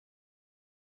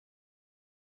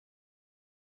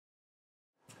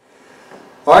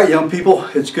All right, young people,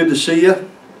 it's good to see you.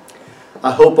 I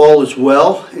hope all is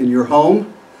well in your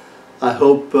home. I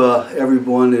hope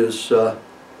everyone is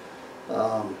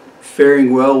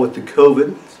faring well with the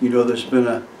COVID. You know, there's been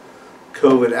a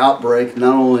COVID outbreak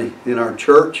not only in our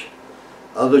church,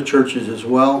 other churches as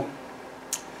well,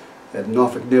 at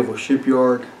Norfolk Naval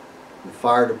Shipyard, the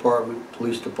fire department,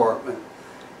 police department.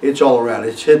 It's all around.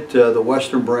 It's hit the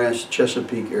Western Branch,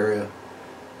 Chesapeake area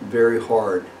very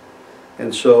hard.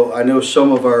 And so I know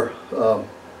some of our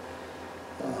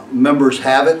members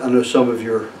have it. I know some of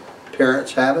your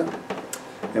parents have it.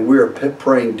 And we are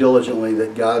praying diligently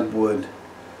that God would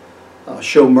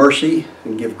show mercy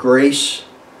and give grace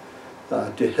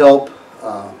to help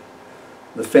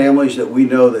the families that we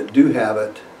know that do have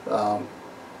it.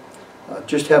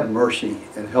 Just have mercy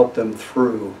and help them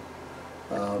through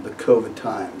the COVID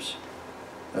times.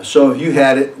 Some of you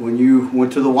had it when you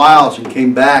went to the wilds and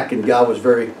came back, and God was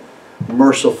very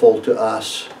merciful to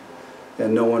us,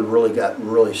 and no one really got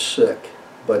really sick.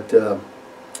 But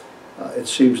it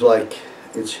seems like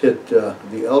it's hit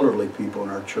the elderly people in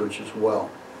our church as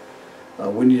well.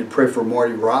 We need to pray for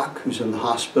Marty Rock, who's in the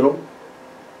hospital.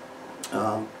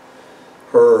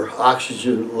 Her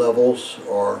oxygen levels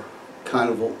are kind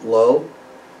of low,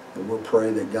 and we're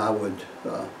praying that God would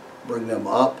bring them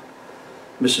up.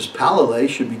 Mrs. Palalay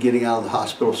should be getting out of the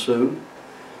hospital soon.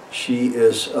 She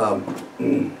is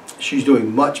she's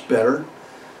doing much better.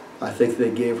 I think they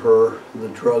gave her the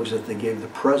drugs that they gave the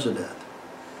president,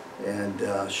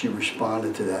 and she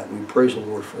responded to that. We praise the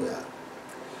Lord for that.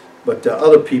 But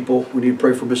other people, we need to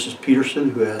pray for Mrs.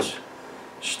 Peterson, who has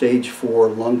stage 4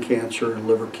 lung cancer and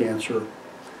liver cancer,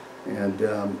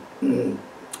 and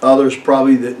others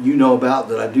probably that you know about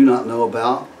that I do not know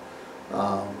about.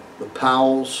 The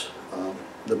Powells,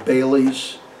 the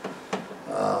Baileys,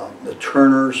 the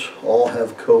Turners all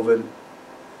have COVID,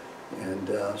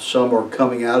 and some are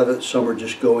coming out of it, some are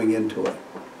just going into it.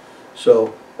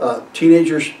 So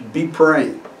teenagers, be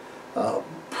praying.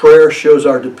 Prayer shows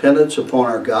our dependence upon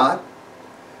our God,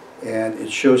 and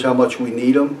it shows how much we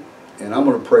need Him. And I'm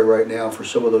going to pray right now for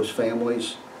some of those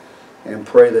families and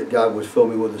pray that God would fill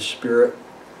me with the Spirit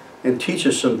and teach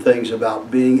us some things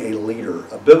about being a leader,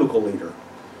 a biblical leader.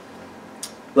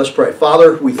 Let's pray.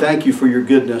 Father, we thank you for your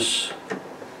goodness.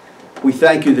 We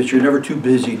thank you that you're never too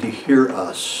busy to hear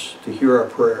us, to hear our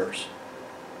prayers.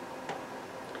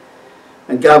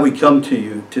 And God, we come to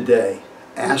you today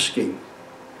asking,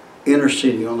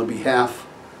 interceding on the behalf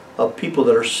of people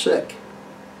that are sick.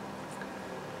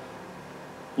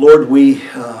 Lord, we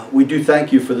do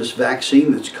thank you for this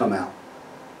vaccine that's come out.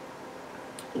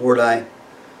 Lord, I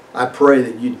pray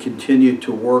that you'd continue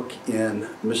to work in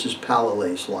Mrs.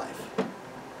 Palalay's life.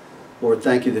 Lord,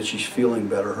 thank you that she's feeling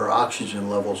better. Her oxygen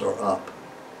levels are up.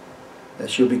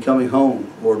 That she'll be coming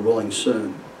home, Lord willing,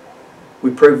 soon. We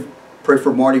pray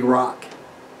for Marty Rock.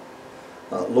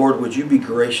 Lord, would you be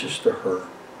gracious to her?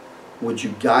 Would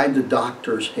you guide the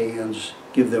doctor's hands,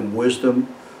 give them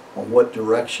wisdom on what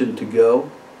direction to go?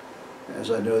 As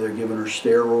I know they're giving her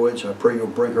steroids, I pray you'll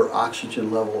bring her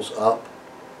oxygen levels up.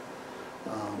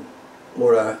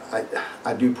 Lord,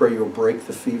 I do pray you'll break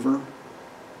the fever.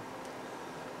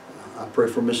 I pray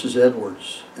for Mrs.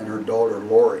 Edwards and her daughter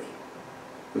Lori,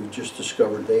 who just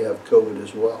discovered they have COVID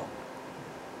as well.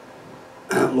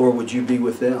 Lord, would you be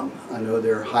with them? I know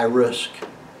they're high risk,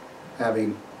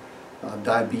 having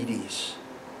diabetes.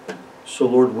 So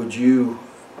Lord, would you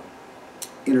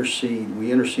intercede?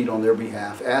 We intercede on their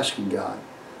behalf, asking God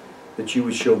that you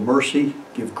would show mercy,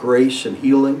 give grace and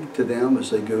healing to them as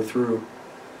they go through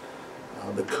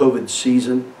the COVID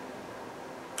season.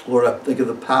 Lord, I think of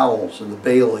the Powells and the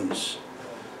Baileys,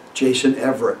 Jason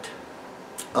Everett,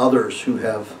 others who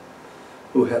have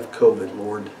COVID,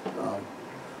 Lord.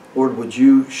 Lord, would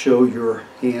you show your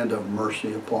hand of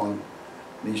mercy upon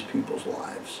these people's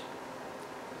lives?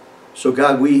 So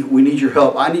God, we need your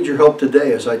help. I need your help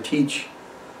today as I teach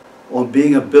on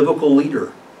being a biblical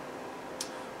leader.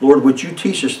 Lord, would you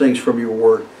teach us things from your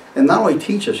word? And not only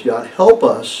teach us, God, help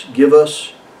us, give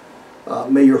us,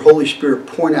 may your Holy Spirit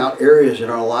point out areas in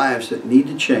our lives that need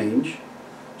to change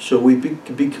so we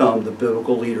can become the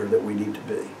biblical leader that we need to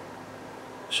be.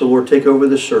 So Lord, take over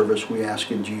this service, we ask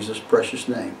in Jesus' precious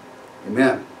name.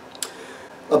 Amen.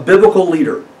 A biblical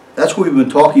leader. That's what we've been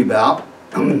talking about.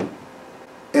 And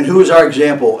who is our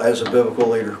example as a biblical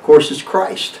leader? Of course, it's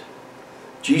Christ.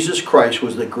 Jesus Christ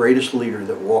was the greatest leader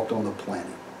that walked on the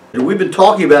planet. And we've been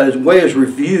talking about his way as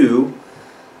review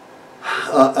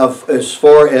of as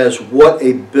far as what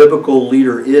a biblical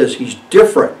leader is. He's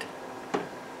different.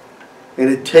 And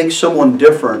it takes someone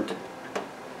different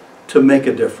to make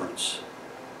a difference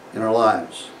in our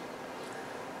lives.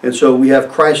 And so we have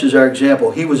Christ as our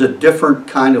example. He was a different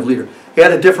kind of leader. He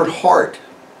had a different heart.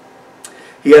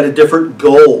 He had a different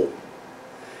goal.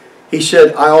 He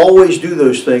said, I always do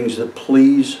those things that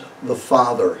please the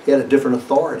Father. He had a different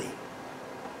authority.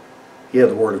 He had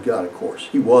the Word of God, of course.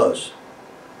 He was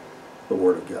the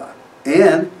Word of God.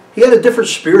 And he had a different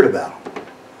spirit about him.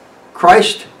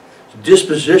 Christ's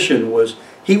disposition was,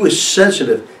 he was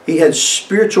sensitive. He had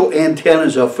spiritual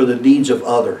antennas up for the needs of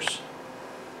others.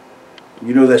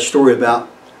 You know that story about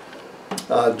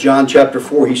John chapter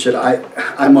 4. He said,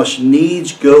 I must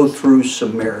needs go through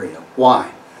Samaria.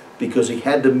 Why? Because he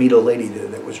had to meet a lady there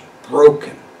that was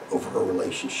broken over her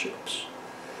relationships.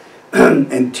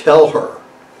 And tell her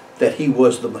that he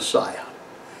was the Messiah.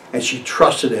 And she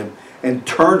trusted him and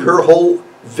turned her whole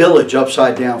village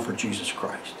upside down for Jesus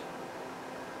Christ.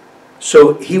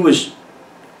 So he was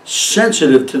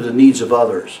sensitive to the needs of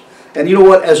others. And you know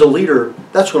what? As a leader,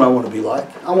 that's what I want to be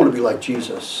like. I want to be like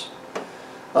Jesus.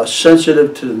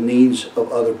 Sensitive to the needs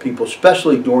of other people,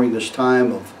 especially during this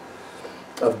time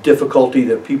of difficulty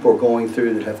that people are going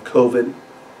through that have COVID.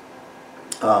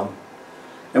 And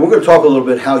we're going to talk a little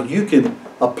bit how you can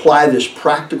apply this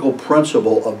practical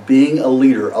principle of being a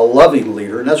leader, a loving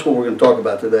leader, and that's what we're going to talk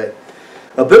about today.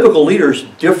 A biblical leader is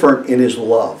different in his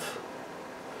love.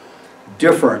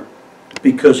 Different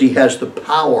because he has the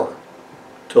power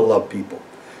to love people.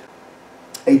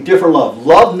 A different love.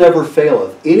 Love never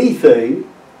faileth. Anything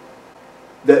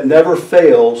that never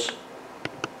fails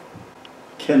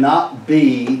cannot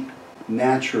be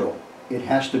natural. It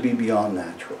has to be beyond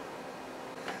natural.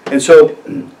 And so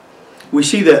we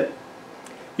see that,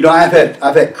 you know, I've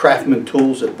had Craftsman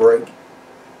tools that break,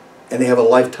 and they have a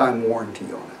lifetime warranty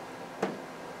on it.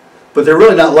 But they're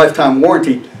really not lifetime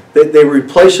warranty. They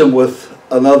replace them with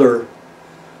another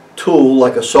tool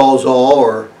like a Sawzall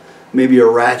or maybe a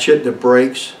ratchet that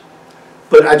breaks.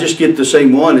 But I just get the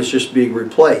same one, it's just being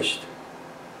replaced.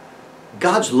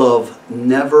 God's love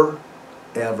never,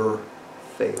 ever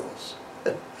fails.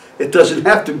 It doesn't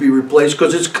have to be replaced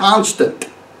because it's constant.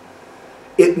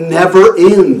 It never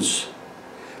ends.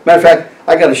 Matter of fact,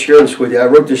 I got to share this with you. I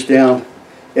wrote this down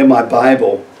in my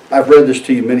Bible. I've read this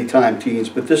to you many times, teens,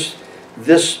 but this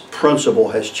principle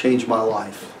has changed my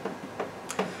life.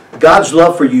 God's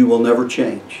love for you will never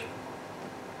change.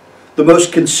 The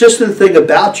most consistent thing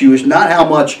about you is not how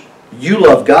much you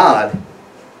love God,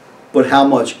 but how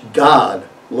much God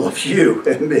loves you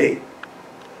and me.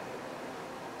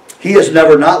 He has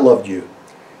never not loved you.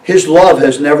 His love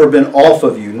has never been off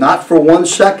of you, not for 1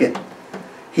 second.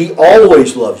 He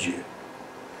always loves you.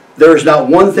 There is not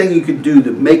one thing you can do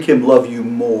to make him love you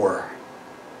more.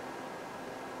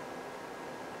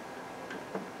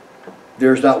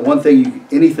 There's not one thing,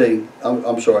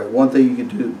 one thing you can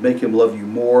do to make him love you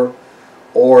more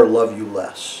or love you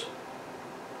less.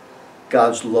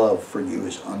 God's love for you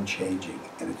is unchanging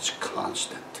and it's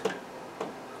constant.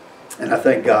 And I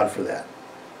thank God for that.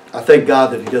 I thank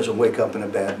God that he doesn't wake up in a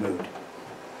bad mood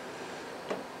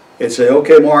and say,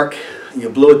 okay, Mark, you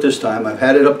blew it this time. I've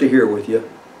had it up to here with you.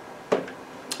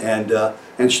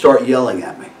 And start yelling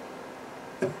at me.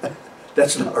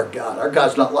 That's not our God. Our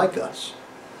God's not like us.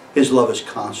 His love is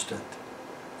constant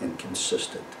and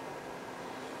consistent.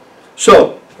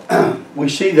 So, we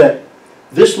see that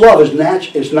this love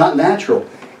is not natural.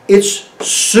 It's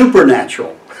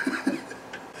supernatural.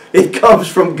 It comes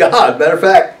from God. Matter of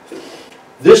fact,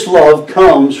 this love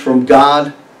comes from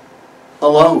God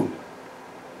alone.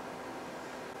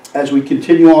 As we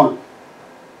continue on,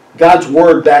 God's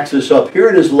Word backs this up. Here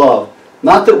it is love.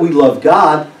 Not that we love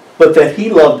God, but that he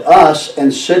loved us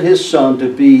and sent his Son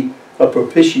to be a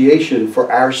propitiation for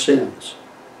our sins.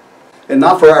 And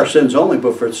not for our sins only,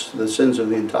 but for the sins of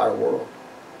the entire world.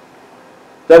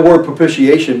 That word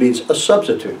propitiation means a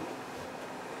substitute.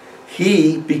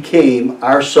 He became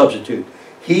our substitute.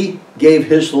 He gave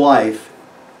his life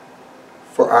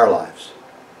for our lives.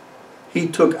 He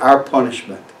took our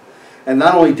punishment. And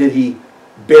not only did he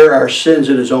bear our sins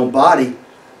in his own body,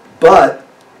 but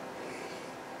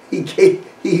he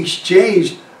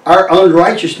exchanged our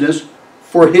unrighteousness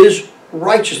for his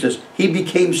righteousness. He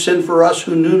became sin for us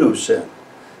who knew no sin,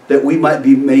 that we might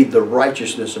be made the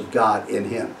righteousness of God in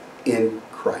him, in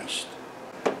Christ.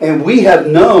 And we have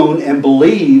known and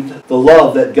believed the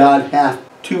love that God hath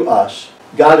to us.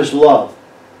 God is love.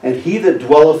 And he that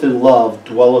dwelleth in love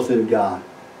dwelleth in God,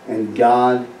 and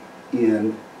God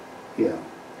in him.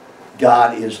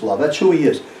 God is love. That's who he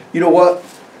is. You know what?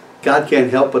 God can't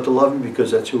help but to love you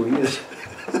because that's who he is.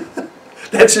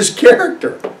 That's his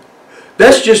character.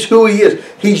 That's just who he is.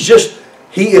 He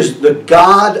is the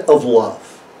God of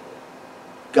love.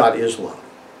 God is love.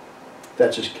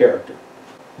 That's his character.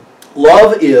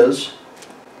 Love is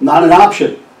Not an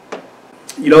option.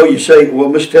 You know, you say, well,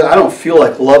 Mr. Taylor, I don't feel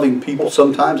like loving people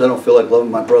sometimes. I don't feel like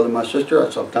loving my brother and my sister.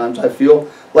 Sometimes I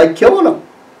feel like killing them.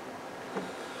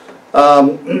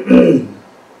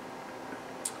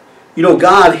 You know,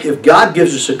 if God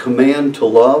gives us a command to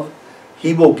love,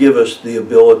 He will give us the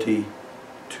ability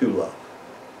to love.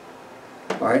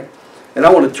 All right? And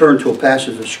I want to turn to a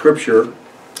passage of Scripture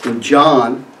in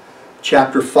John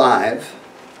chapter 5.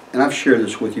 And I've shared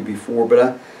this with you before,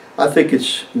 but I think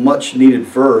it's a much needed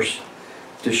verse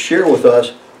to share with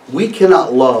us. We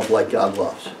cannot love like God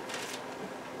loves,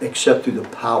 except through the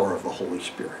power of the Holy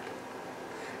Spirit.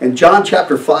 And John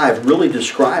chapter 5 really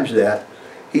describes that.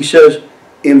 He says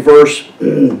in verse,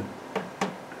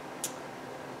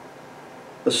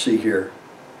 let's see here.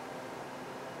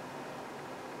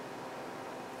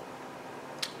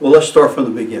 Well, let's start from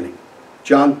the beginning.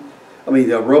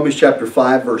 Romans chapter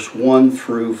 5, verse 1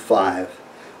 through 5.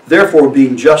 Therefore,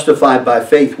 being justified by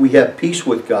faith, we have peace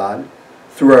with God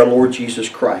through our Lord Jesus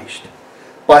Christ,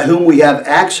 by whom we have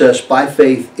access by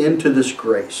faith into this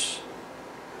grace,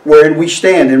 wherein we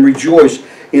stand and rejoice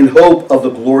in hope of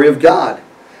the glory of God.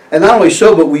 And not only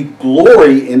so, but we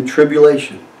glory in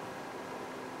tribulation.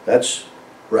 That's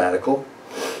radical.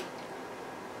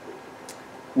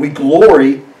 We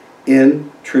glory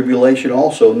in tribulation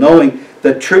also, knowing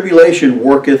that tribulation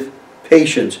worketh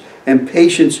patience, and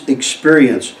patience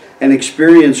experience, and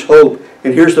experience hope.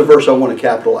 And here's the verse I want to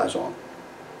capitalize on.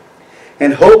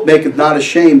 And hope maketh not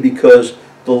ashamed, because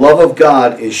the love of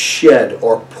God is shed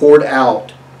or poured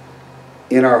out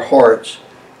in our hearts.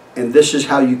 And this is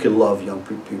how you can love, young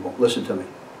people. Listen to me.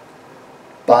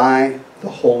 By the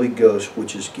Holy Ghost,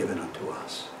 which is given unto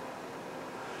us.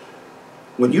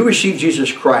 When you receive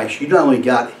Jesus Christ, you not only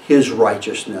got His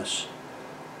righteousness,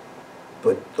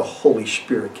 but the Holy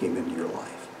Spirit came into your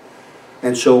life.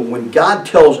 And so when God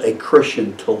tells a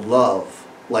Christian to love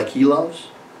like He loves,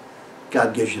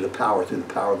 God gives you the power through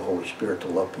the power of the Holy Spirit to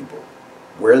love people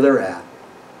where they're at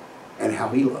and how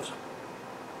He loves them.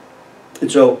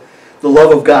 And so the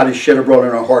love of God is shed abroad in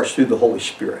our hearts through the Holy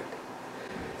Spirit.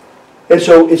 And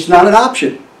so it's not an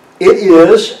option. It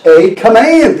is a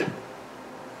command.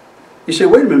 You say,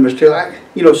 wait a minute, Mr.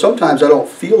 Taylor, sometimes I don't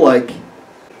feel like,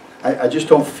 I just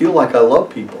don't feel like I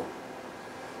love people.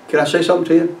 Can I say something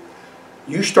to you?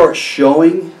 You start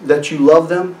showing that you love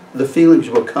them, the feelings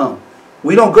will come.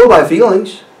 We don't go by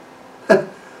feelings.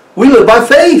 We live by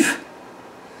faith.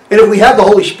 And if we have the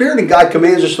Holy Spirit and God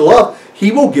commands us to love,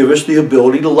 He will give us the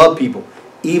ability to love people,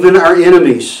 even our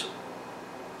enemies.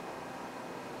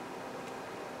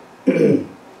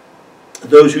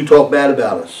 Those who talk bad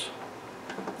about us.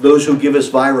 Those who give us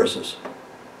viruses.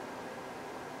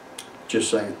 Just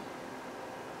saying.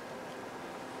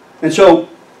 And so,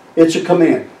 it's a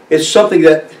command. It's something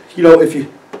that,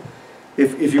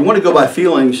 if you want to go by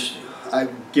feelings, I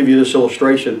give you this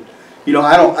illustration. I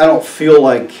don't feel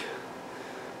like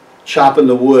chopping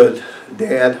the wood,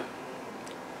 Dad.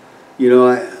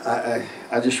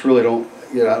 I just really don't,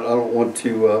 I don't want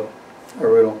to, I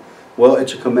really don't. Well,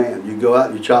 it's a command. You go out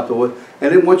and you chop the wood.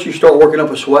 And then once you start working up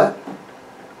a sweat,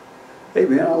 hey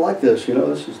man, I like this.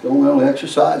 This is the only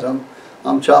exercise.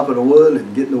 I'm chopping the wood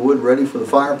and getting the wood ready for the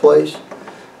fireplace.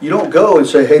 You don't go and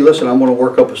say, hey, listen, I'm going to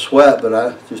work up a sweat, but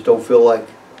I just don't feel like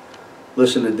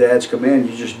listening to Dad's command.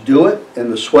 You just do it,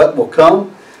 and the sweat will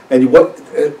come. And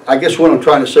I guess what I'm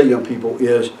trying to say, young people,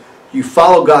 is you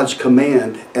follow God's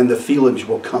command, and the feelings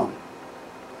will come.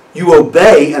 You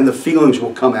obey, and the feelings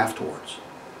will come afterwards.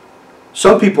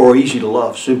 Some people are easy to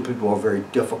love. Some people are very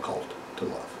difficult to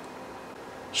love.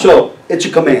 So, it's a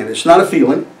command. It's not a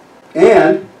feeling.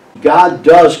 And God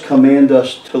does command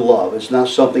us to love. It's not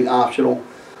something optional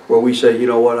where we say, you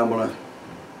know what, I'm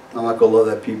not going to love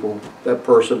that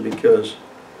person because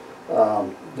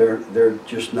they're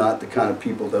just not the kind of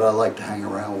people that I like to hang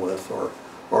around with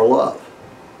or love.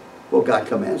 Well, God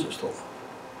commands us to love.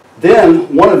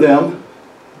 Then one of them,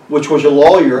 which was a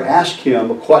lawyer, asked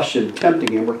him a question,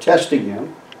 tempting him or testing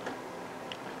him,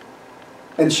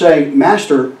 and saying,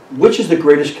 Master, which is the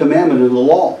greatest commandment in the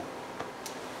law?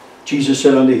 Jesus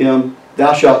said unto him,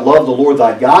 Thou shalt love the Lord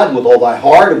thy God with all thy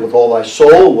heart and with all thy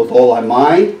soul and with all thy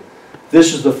mind.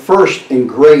 This is the first and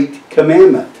great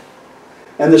commandment.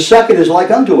 And the second is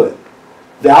like unto it.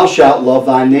 Thou shalt love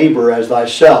thy neighbor as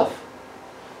thyself.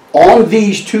 On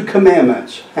these two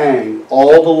commandments hang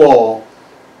all the law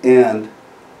and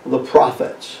the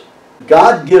prophets.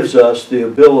 God gives us the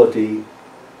ability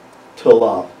to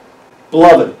love.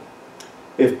 Beloved,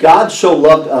 if God so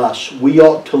loved us, we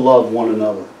ought to love one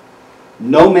another.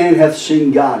 No man hath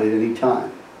seen God at any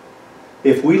time.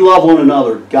 If we love one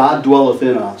another, God dwelleth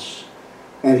in us,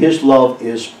 and His love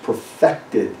is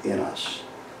perfected in us.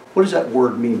 What does that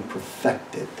word mean,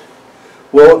 perfected?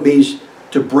 Well, it means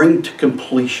to bring to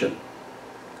completion.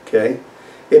 Okay?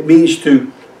 It means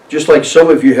to, just like some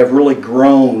of you have really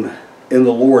grown in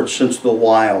the Lord since the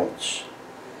wilds.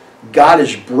 God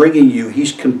is bringing you,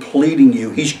 He's completing you,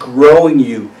 He's growing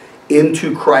you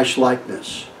into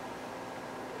Christ-likeness.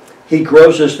 He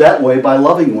grows us that way by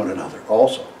loving one another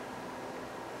also.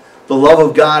 The love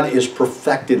of God is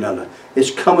perfected in us.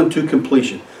 It's coming to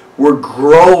completion. We're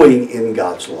growing in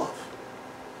God's love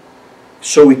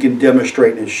so we can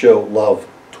demonstrate and show love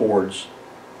towards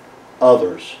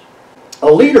others.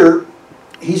 A leader,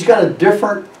 he's got a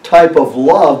different type of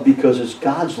love because it's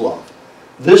God's love.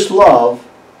 This love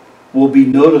will be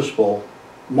noticeable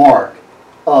mark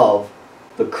of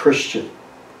the Christian.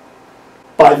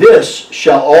 By this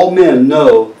shall all men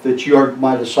know that you are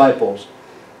my disciples,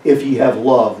 if ye have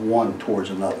love one towards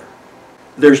another.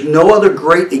 There's no other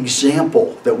great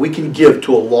example that we can give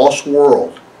to a lost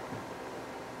world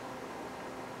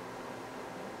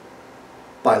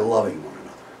by loving one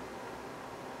another.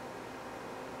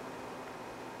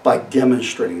 By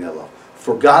demonstrating that love.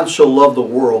 For God so loved the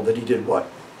world that He did what?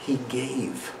 He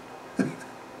gave.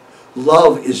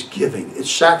 Love is giving.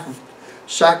 It's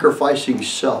sacrificing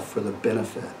self for the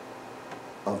benefit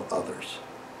of others.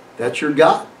 That's your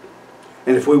God.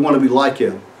 And if we want to be like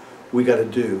Him, we got to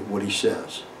do what He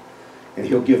says. And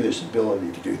He'll give us the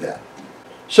ability to do that.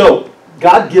 So,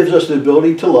 God gives us the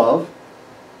ability to love.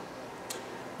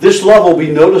 This love will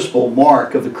be noticeable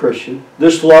mark of the Christian.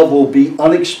 This love will be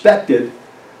unexpected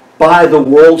by the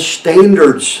world's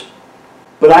standards.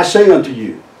 But I say unto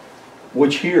you,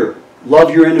 which hear,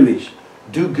 love your enemies,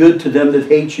 do good to them that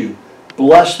hate you,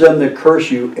 bless them that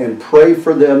curse you, and pray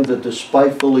for them that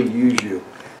despitefully use you.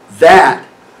 That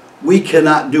we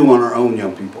cannot do on our own,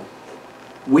 young people.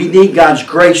 We need God's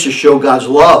grace to show God's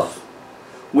love.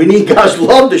 We need God's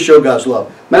love to show God's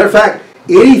love. Matter of fact,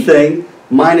 anything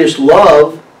minus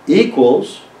love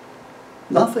equals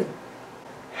nothing.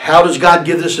 How does God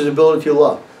give us an ability to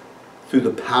love? Through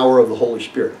the power of the Holy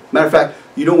Spirit. Matter of fact,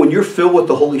 you know, when you're filled with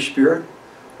the Holy Spirit,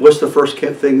 what's the first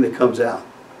thing that comes out?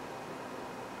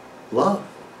 Love.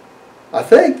 I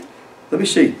think. Let me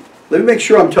see. Let me make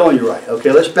sure I'm telling you right.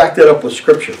 Okay, let's back that up with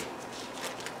Scripture.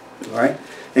 All right?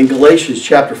 In Galatians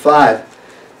chapter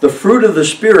 5, the fruit of the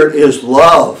Spirit is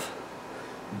love,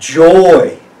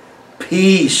 joy,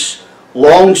 peace,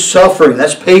 long-suffering,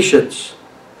 that's patience,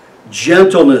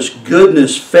 gentleness,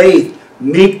 goodness, faith,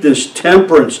 meekness,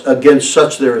 temperance. Against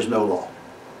such there is no law.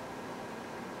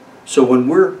 So when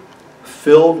we're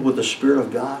filled with the Spirit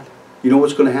of God, you know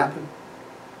what's going to happen?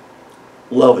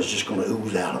 Love is just going to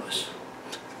ooze out of us.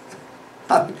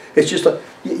 It's just like,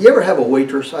 you ever have a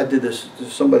waitress? I did this,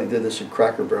 somebody did this at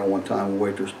Cracker Barrel one time, a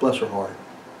waitress, bless her heart.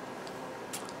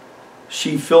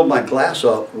 She filled my glass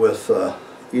up with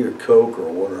either Coke or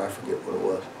water, I forget what it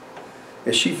was.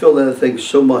 And she filled that thing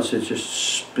so much it just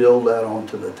spilled out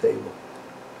onto the table.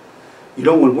 You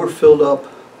know, when we're filled up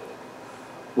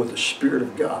with the Spirit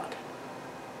of God,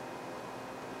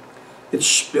 it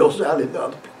spills out into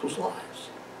other people's lives.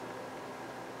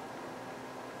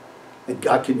 And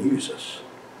God can use us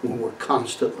when we're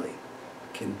constantly,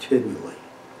 continually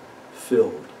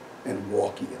filled and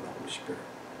walking in the Holy Spirit.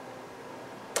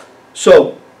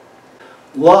 So,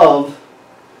 love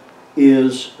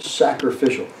is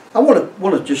sacrificial. I want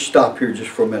to just stop here just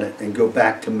for a minute and go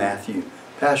back to Matthew.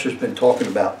 Pastor's been talking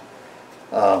about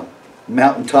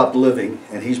mountaintop living,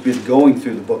 and he's been going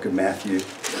through the book of Matthew.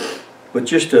 But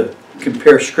just to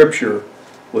compare Scripture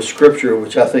with Scripture,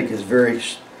 which I think is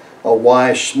a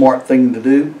wise, smart thing to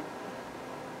do.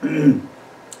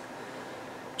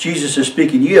 Jesus is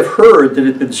speaking, "Ye have heard that it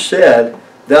has been said,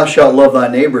 Thou shalt love thy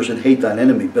neighbors and hate thine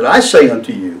enemy. But I say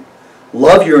unto you,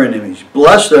 love your enemies,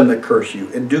 bless them that curse you,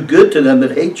 and do good to them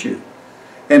that hate you,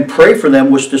 and pray for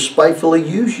them which despitefully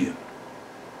use you,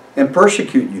 and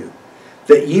persecute you,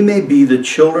 that ye may be the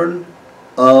children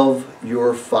of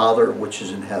your Father which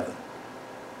is in heaven."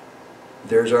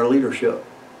 There's our leadership.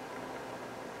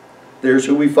 There's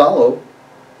who we follow.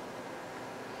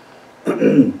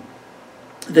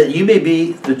 "That ye may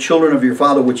be the children of your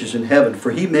Father which is in heaven,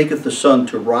 for He maketh the sun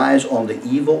to rise on the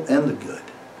evil and the good."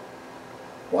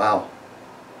 Wow.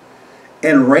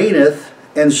 "And reigneth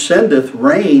and sendeth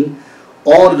rain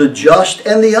on the just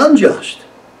and the unjust.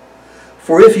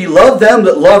 For if ye love them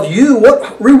that love you,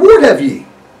 what reward have ye?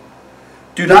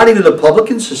 Do not even the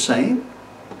publicans the same?"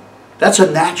 That's a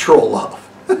natural love.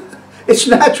 It's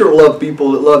natural to love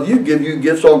people that love you. Give you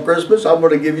gifts on Christmas. I'm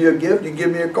going to give you a gift. You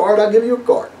give me a card, I'll give you a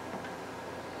card.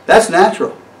 That's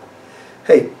natural.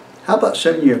 Hey, how about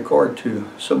sending you a card to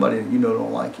somebody that you know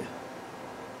don't like you?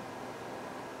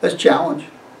 That's a challenge.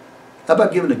 How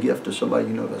about giving a gift to somebody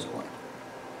you know doesn't like?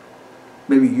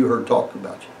 Maybe you heard talk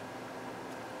about you.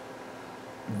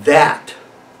 That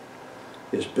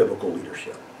is biblical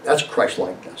leadership. That's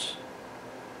Christ-likeness.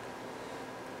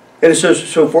 And it says,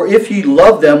 so for if ye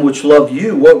love them which love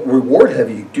you, what reward have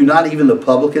ye? Do not even the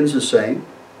publicans the same?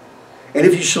 And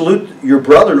if you salute your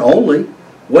brethren only,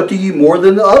 what do ye more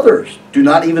than the others? Do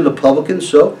not even the publicans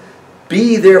so? Be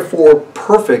ye therefore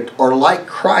perfect, or like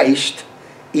Christ,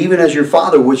 even as your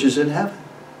Father which is in heaven.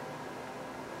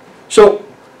 So,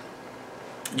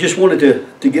 just wanted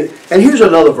to get, and here's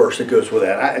another verse that goes with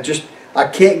that. I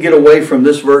can't get away from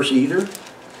this verse either.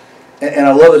 And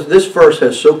I love it. This verse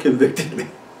has so convicted me,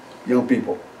 young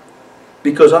people,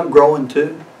 because I'm growing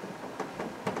too.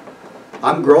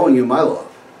 I'm growing in my love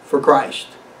for Christ.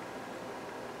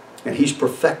 And He's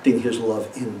perfecting His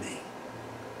love in me.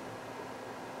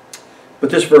 But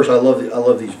this verse, I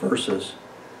love these verses.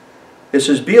 It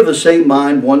says, be of the same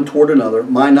mind one toward another.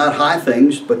 Mind not high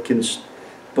things, but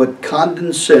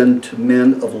condescend to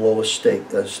men of low estate.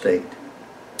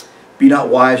 Be not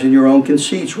wise in your own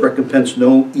conceits. Recompense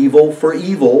no evil for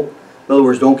evil. In other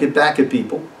words, don't get back at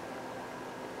people.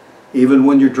 Even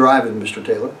when you're driving, Mr.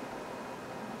 Taylor.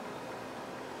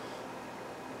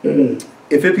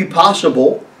 If it be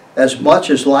possible, as much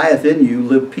as lieth in you,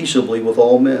 live peaceably with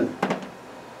all men.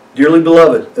 Dearly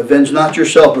beloved, avenge not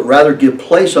yourself, but rather give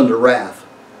place unto wrath.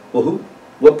 Well,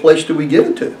 what place do we give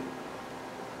it to?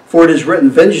 For it is written,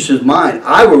 vengeance is mine,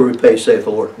 I will repay, saith the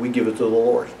Lord. We give it to the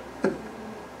Lord.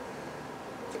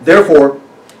 Therefore,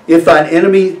 if thine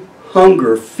enemy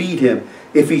hunger, feed him.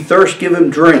 If he thirst, give him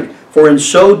drink. For in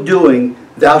so doing,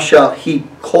 thou shalt heap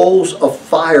coals of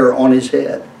fire on his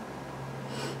head.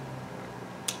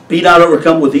 Be not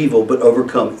overcome with evil, but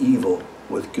overcome evil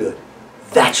with good.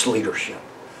 That's leadership.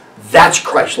 That's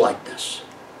Christ-likeness.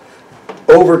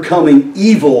 Overcoming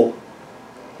evil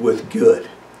with good.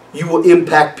 You will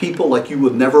impact people like you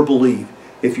would never believe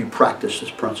if you practice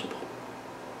this principle.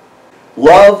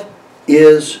 Love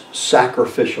is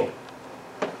sacrificial.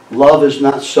 Love is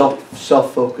not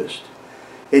self-focused.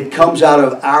 It comes out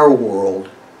of our world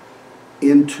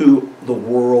into the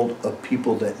world of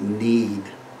people that need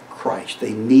Christ.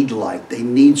 They need light. They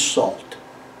need salt.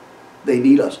 They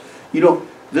need us. You know,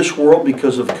 this world,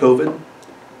 because of COVID,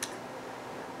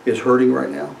 is hurting right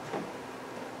now.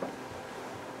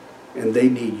 And they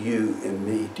need you and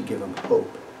me to give them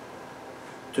hope,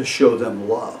 to show them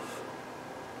love.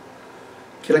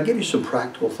 Can I give you some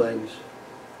practical things?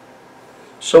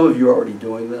 Some of you are already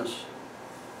doing this.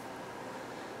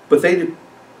 But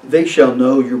they shall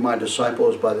know you're my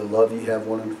disciples by the love you have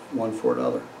one for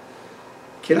another.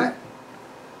 Can I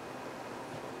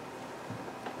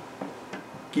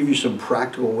give you some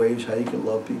practical ways how you can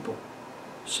love people?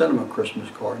 Send them a Christmas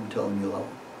card and tell them you love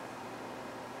them.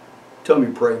 Tell them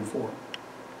you're praying for them.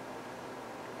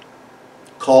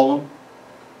 Call them,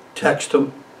 text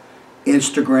them,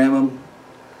 Instagram them,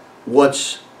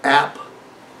 WhatsApp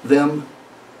them,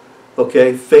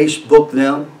 okay, Facebook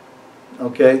them,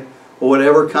 okay, or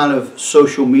whatever kind of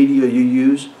social media you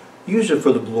use it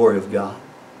for the glory of God.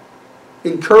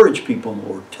 Encourage people in the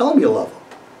Lord. Tell them you love them.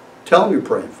 Tell them you're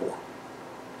praying for them.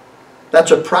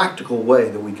 That's a practical way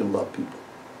that we can love people.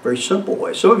 Very simple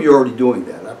way. Some of you are already doing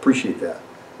that. I appreciate that.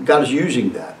 God is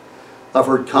using that. I've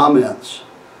heard comments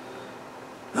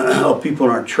of people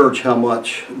in our church how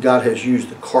much God has used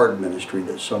the card ministry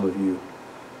that some of you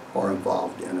are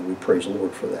involved in, and we praise the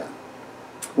Lord for that.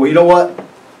 Well, you know what?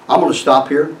 I'm going to stop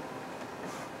here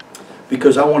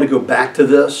because I want to go back to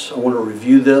this. I want to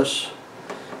review this.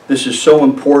 This is so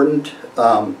important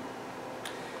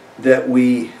that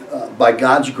we, by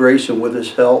God's grace and with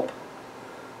His help,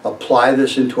 apply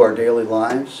this into our daily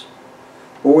lives.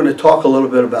 We're going to talk a little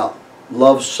bit about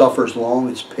love suffers long,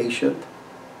 it's patient.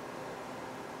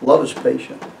 Love is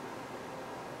patient.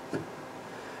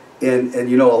 And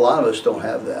you know, a lot of us don't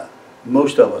have that.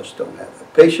 Most of us don't have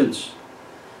that. Patience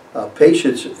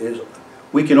is,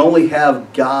 we can only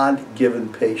have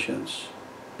God-given patience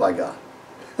by God.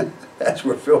 As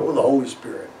we're filled with the Holy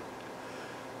Spirit.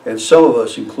 And some of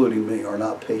us, including me, are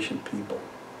not patient people.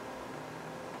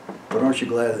 But aren't you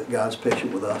glad that God's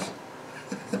patient with us?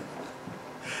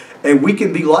 And we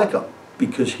can be like Him,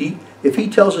 because if He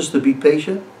tells us to be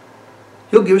patient,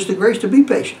 He'll give us the grace to be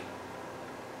patient,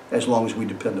 as long as we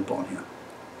depend upon Him.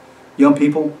 Young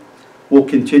people, we'll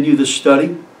continue this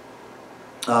study,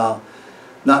 not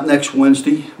next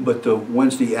Wednesday, but the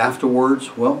Wednesday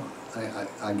afterwards. Well,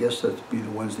 I guess that'd be the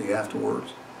Wednesday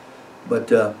afterwards.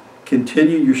 But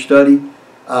continue your study.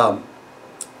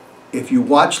 If you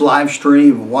watch live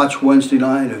stream and watch Wednesday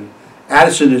night, and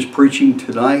Addison is preaching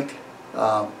tonight,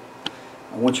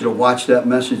 I want you to watch that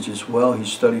message as well. He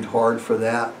studied hard for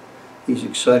that. He's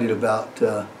excited about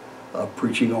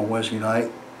preaching on Wednesday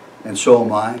night, and so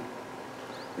am I.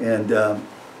 And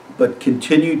but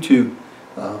continue to,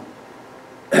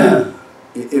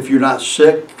 if you're not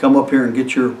sick, come up here and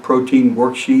get your protein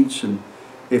worksheets, and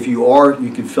if you are,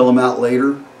 you can fill them out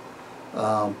later.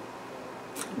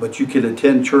 But you can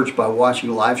attend church by watching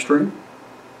a live stream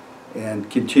and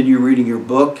continue reading your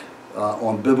book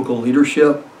on biblical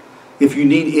leadership. If you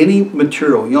need any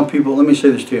material, young people, let me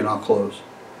say this to you and I'll close.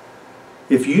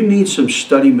 If you need some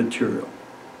study material,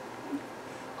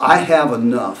 I have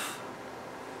enough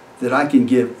that I can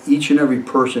give each and every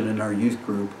person in our youth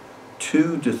group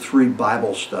 2 to 3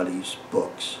 Bible studies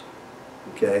books.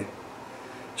 Okay?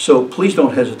 So please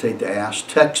don't hesitate to ask.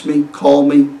 Text me, call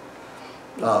me,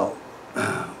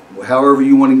 however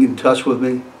you want to get in touch with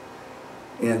me.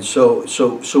 And so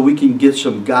we can get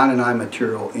some God and I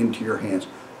material into your hands.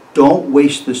 Don't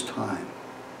waste this time.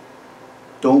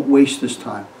 Don't waste this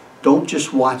time. Don't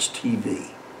just watch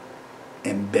TV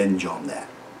and binge on that.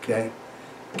 Okay?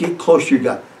 Get close to your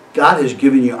God. God has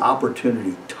given you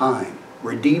opportunity, time.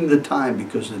 Redeem the time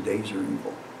because the days are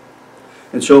evil.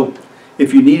 And so,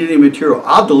 if you need any material,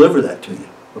 I'll deliver that to you.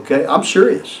 Okay? I'm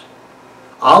serious.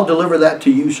 I'll deliver that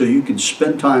to you so you can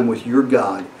spend time with your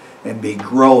God and be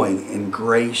growing in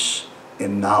grace,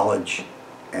 in knowledge,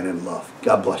 and in love.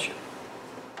 God bless you.